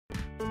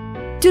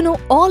To know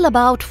all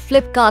about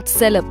Flipkart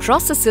seller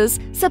processes,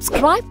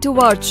 subscribe to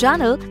our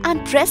channel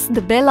and press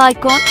the bell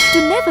icon to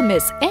never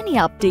miss any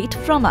update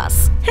from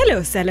us.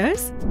 Hello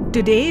sellers!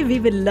 Today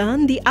we will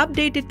learn the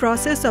updated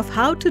process of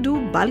how to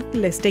do bulk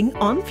listing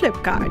on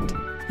Flipkart.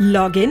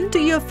 Log in to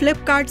your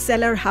Flipkart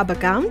Seller Hub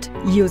account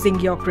using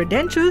your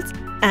credentials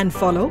and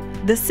follow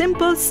the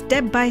simple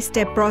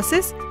step-by-step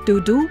process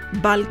to do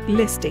bulk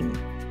listing.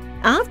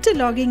 After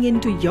logging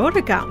into your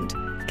account,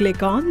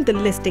 click on the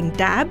Listing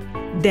tab,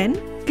 then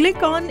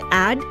click on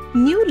Add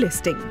New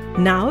Listing.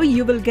 Now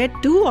you will get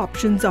two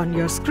options on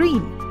your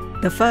screen.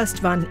 The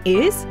first one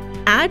is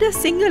Add a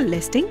single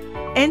listing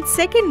and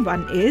second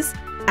one is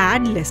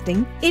Add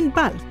listing in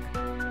bulk.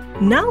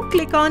 Now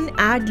click on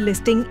Add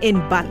listing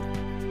in bulk.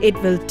 It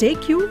will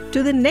take you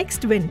to the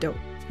next window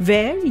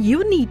where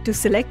you need to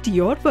select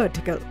your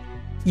vertical.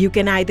 You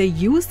can either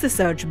use the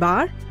search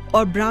bar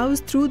or browse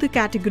through the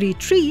category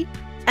tree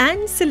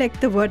and select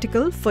the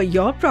vertical for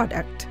your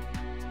product.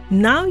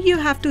 Now you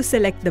have to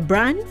select the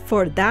brand.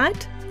 For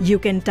that, you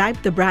can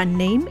type the brand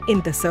name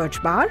in the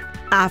search bar.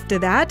 After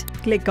that,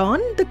 click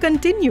on the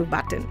Continue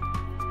button.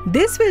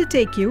 This will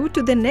take you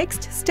to the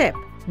next step,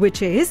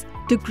 which is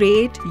to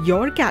create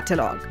your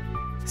catalog.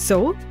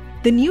 So,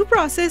 the new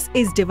process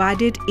is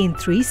divided in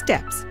 3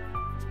 steps.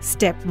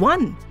 Step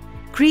 1.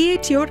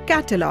 Create your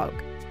catalog.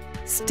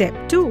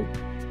 Step 2.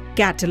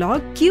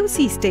 Catalog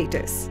QC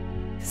status.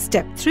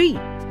 Step 3.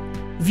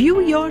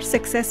 View your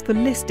successful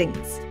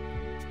listings.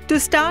 To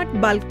start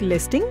bulk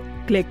listing,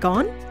 click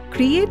on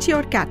Create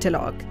your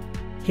catalog.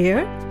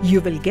 Here,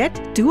 you will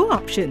get 2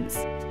 options.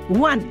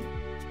 1.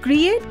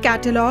 Create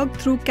catalog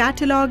through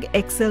Catalog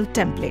Excel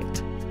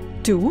template.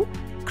 2.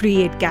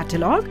 Create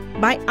catalog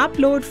by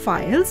upload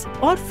files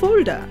or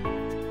folder.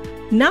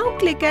 Now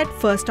click at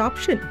first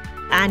option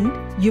and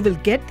you will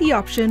get the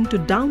option to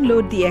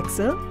download the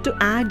Excel to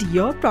add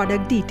your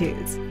product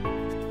details.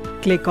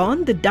 Click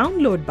on the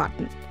Download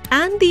button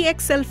and the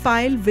Excel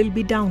file will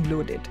be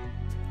downloaded.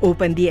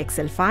 Open the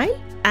Excel file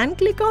and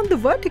click on the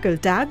vertical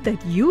tab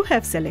that you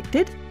have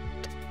selected.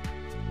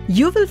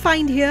 You will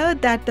find here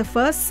that the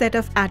first set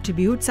of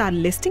attributes are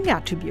listing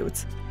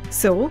attributes.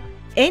 So,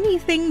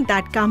 anything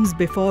that comes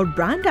before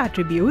brand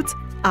attributes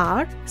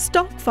are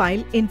stock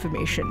file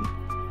information.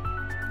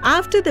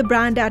 After the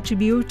brand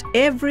attribute,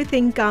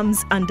 everything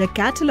comes under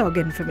catalog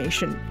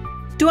information.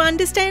 To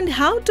understand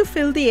how to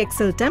fill the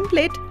Excel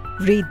template,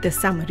 read the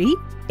summary,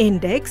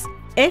 index,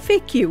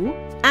 FAQ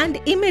and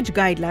image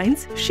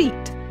guidelines sheet.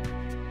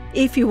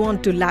 If you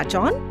want to latch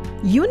on,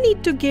 you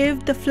need to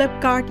give the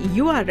Flipkart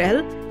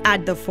URL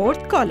at the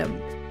 4th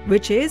column,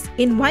 which is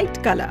in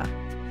white color.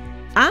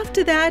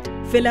 After that,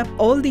 fill up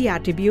all the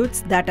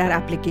attributes that are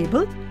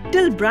applicable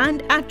till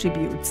brand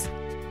attributes.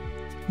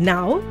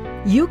 Now,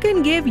 you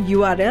can give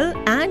URL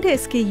and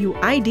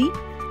SKU ID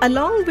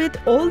along with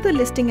all the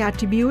listing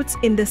attributes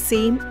in the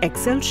same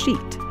Excel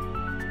sheet.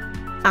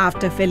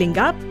 After filling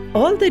up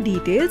all the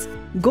details,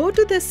 go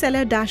to the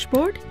seller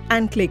dashboard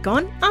and click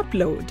on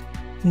Upload.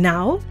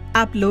 Now,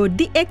 upload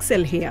the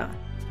Excel here.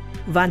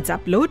 Once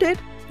uploaded,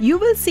 you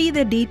will see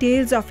the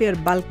details of your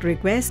bulk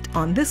request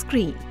on the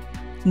screen.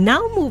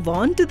 Now move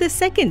on to the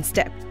second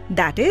step,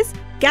 that is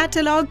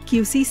Catalog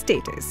QC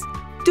status.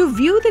 To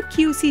view the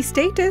QC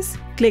status,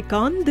 click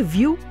on the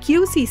View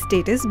QC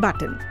status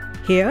button.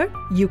 Here,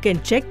 you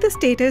can check the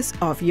status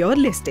of your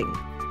listing.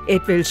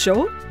 It will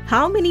show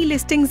how many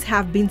listings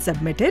have been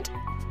submitted,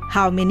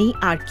 how many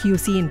are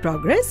QC in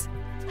progress,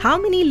 how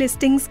many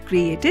listings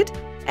created,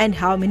 and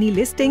how many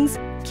listings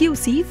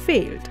QC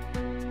failed.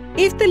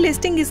 If the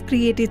listing is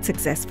created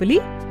successfully,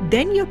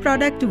 then your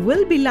product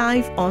will be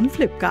live on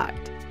Flipkart.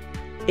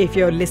 If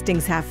your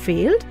listings have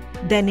failed,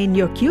 then in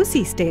your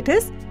QC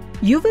status,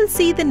 you will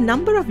see the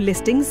number of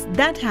listings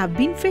that have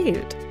been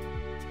failed.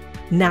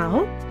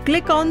 Now,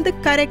 click on the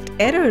Correct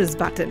Errors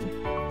button.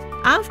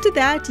 After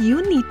that,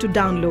 you need to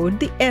download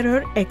the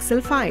error Excel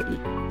file.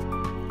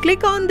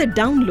 Click on the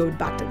Download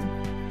button.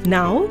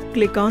 Now,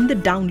 click on the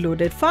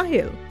downloaded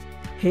file.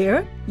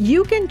 Here,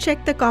 you can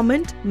check the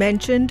comment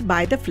mentioned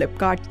by the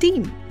Flipkart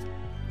team.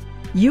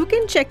 You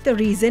can check the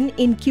reason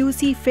in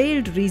QC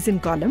failed reason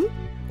column,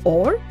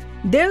 or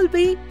there will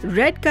be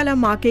red color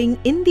marking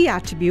in the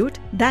attribute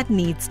that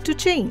needs to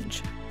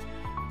change.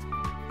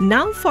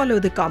 Now follow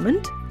the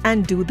comment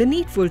and do the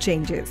needful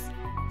changes.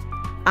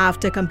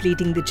 After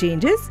completing the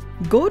changes,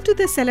 go to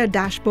the seller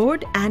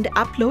dashboard and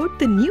upload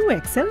the new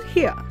Excel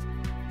here.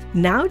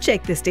 Now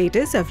check the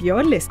status of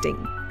your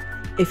listing.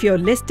 If your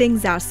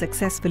listings are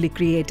successfully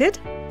created,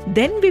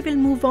 then we will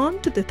move on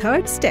to the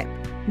third step,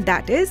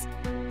 that is,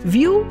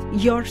 view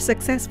your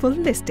successful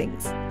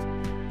listings.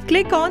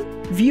 Click on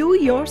View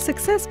your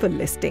successful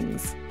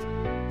listings.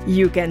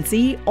 You can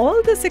see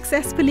all the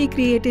successfully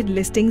created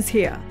listings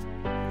here.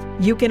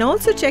 You can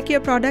also check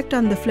your product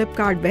on the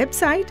Flipkart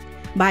website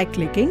by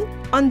clicking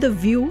on the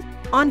View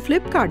on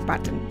Flipkart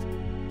button.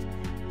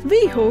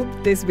 We hope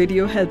this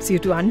video helps you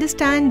to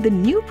understand the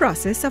new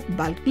process of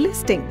bulk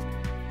listing.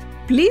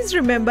 Please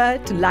remember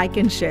to like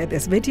and share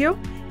this video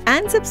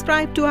and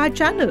subscribe to our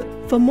channel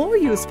for more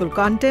useful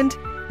content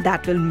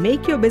that will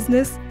make your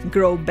business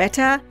grow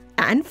better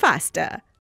and faster.